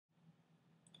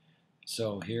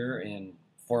So here in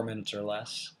 4 minutes or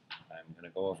less, I'm going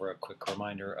to go over a quick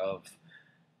reminder of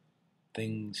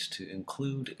things to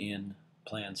include in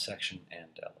plan, section,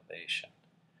 and elevation.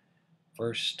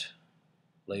 First,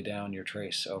 lay down your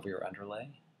trace over your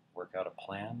underlay, work out a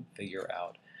plan, figure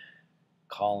out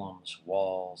columns,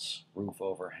 walls, roof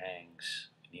overhangs,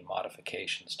 any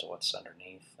modifications to what's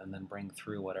underneath, and then bring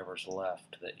through whatever's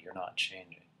left that you're not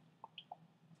changing.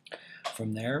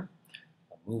 From there,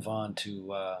 move on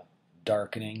to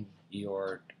darkening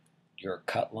your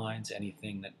cut lines.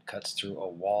 Anything that cuts through a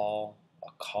wall, a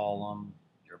column,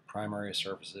 your primary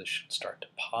surfaces should start to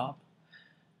pop.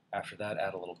 After that,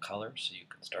 add a little color so you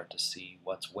can start to see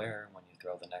what's where when you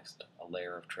throw the next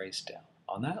layer of trace down.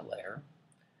 On that layer,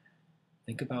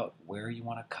 think about where you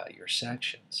want to cut your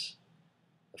sections.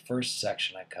 The first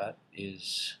section I cut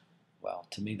is, well,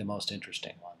 to me, the most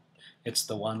interesting one. It's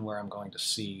the one where I'm going to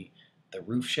see the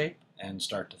roof shape and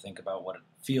start to think about what it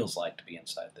feels like to be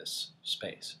inside this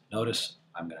space. Notice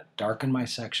I'm going to darken my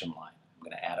section line. I'm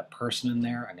going to add a person in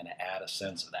there. I'm going to add a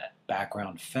sense of that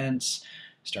background fence,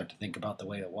 start to think about the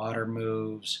way the water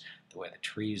moves, the way the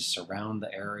trees surround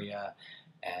the area,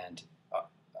 and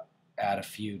add a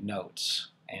few notes.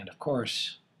 And of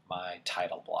course, my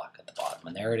title block at the bottom.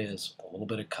 And there it is, a little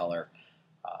bit of color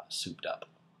souped up.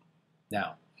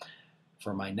 Now,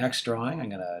 for my next drawing, I'm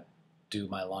going to do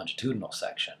my longitudinal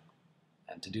section.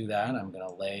 And to do that, I'm going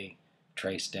to lay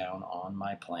trace down on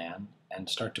my plan and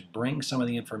start to bring some of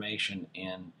the information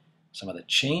in, some of the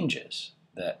changes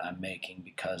that I'm making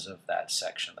because of that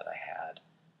section that I had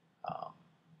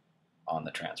on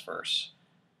the transverse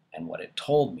and what it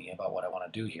told me about what I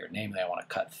want to do here. Namely, I want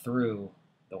to cut through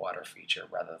the water feature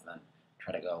rather than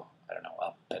try to go, I don't know,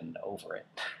 up and over it,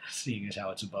 seeing as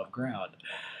how it's above ground.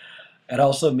 It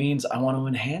also means I want to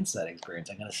enhance that experience.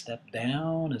 I'm going to step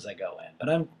down as I go in, but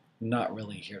I'm not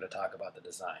really here to talk about the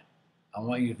design. I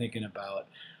want you thinking about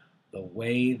the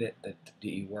way that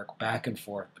you work back and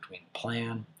forth between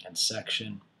plan and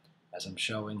section, as I'm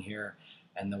showing here,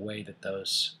 and the way that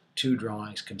those two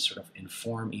drawings can sort of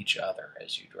inform each other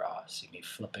as you draw. See me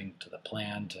flipping to the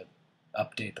plan to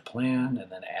update the plan,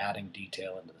 and then adding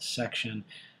detail into the section,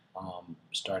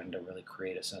 starting to really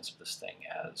create a sense of this thing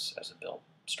as a built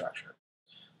structure.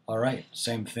 All right,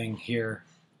 same thing here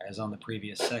as on the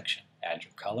previous section. Add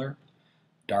your color,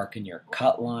 darken your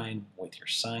cut line with your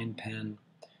sign pen,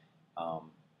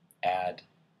 add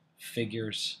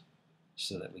figures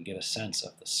so that we get a sense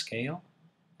of the scale,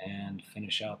 and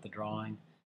finish out the drawing.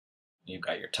 You've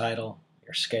got your title,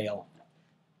 your scale,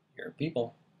 your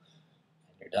people,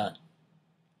 and you're done.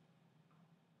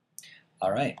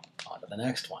 All right, on to the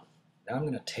next one. Now I'm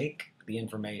going to take the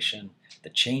information, the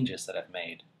changes that I've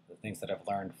made, the things that I've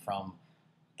learned from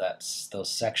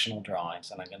those sectional drawings,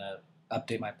 and I'm going to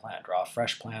update my plan, draw a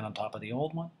fresh plan on top of the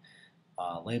old one,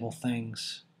 label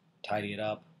things, tidy it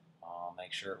up,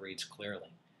 make sure it reads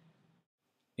clearly.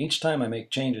 Each time I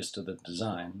make changes to the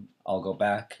design, I'll go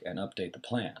back and update the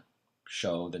plan,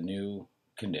 show the new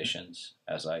conditions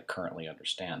as I currently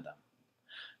understand them.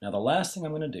 Now the last thing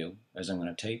I'm going to do is I'm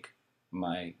going to take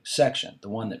my section, the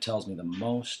one that tells me the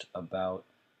most about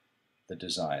the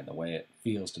design, the way it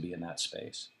feels to be in that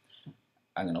space.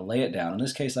 I'm going to lay it down. In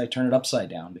this case, I turn it upside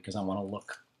down because I want to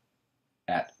look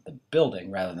at the building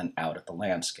rather than out at the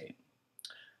landscape.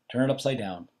 Turn it upside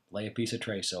down, lay a piece of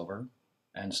trace over,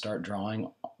 and start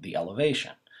drawing the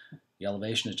elevation. The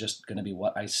elevation is just going to be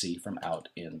what I see from out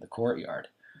in the courtyard.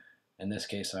 In this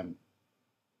case, I'm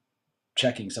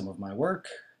checking some of my work,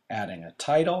 adding a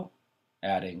title,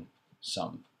 adding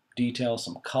some detail,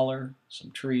 some color,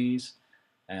 some trees,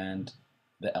 and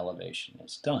the elevation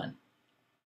is done.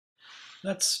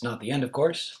 That's not the end, of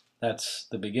course. That's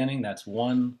the beginning. That's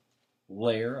one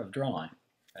layer of drawing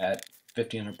at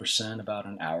 1500%, about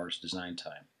an hour's design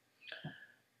time.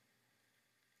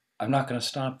 I'm not going to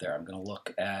stop there. I'm going to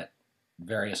look at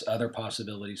various other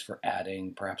possibilities for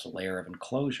adding perhaps a layer of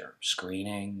enclosure,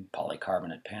 screening,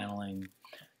 polycarbonate paneling,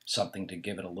 something to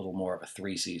give it a little more of a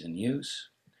three-season use.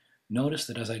 Notice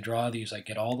that as I draw these, I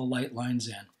get all the light lines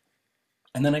in,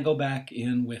 and then I go back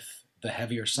in with the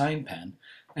heavier sign pen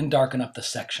and darken up the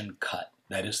section cut.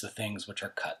 That is, the things which are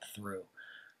cut through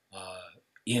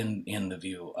in the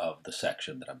view of the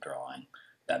section that I'm drawing.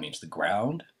 That means the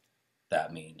ground,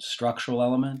 that means structural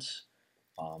elements,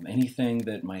 anything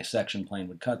that my section plane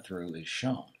would cut through is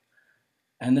shown.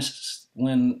 And this is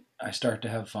when I start to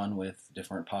have fun with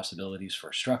different possibilities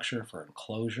for structure, for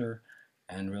enclosure,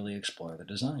 and really explore the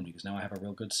design, because now I have a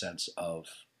real good sense of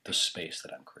the space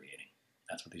that I'm creating.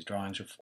 That's what these drawings are for.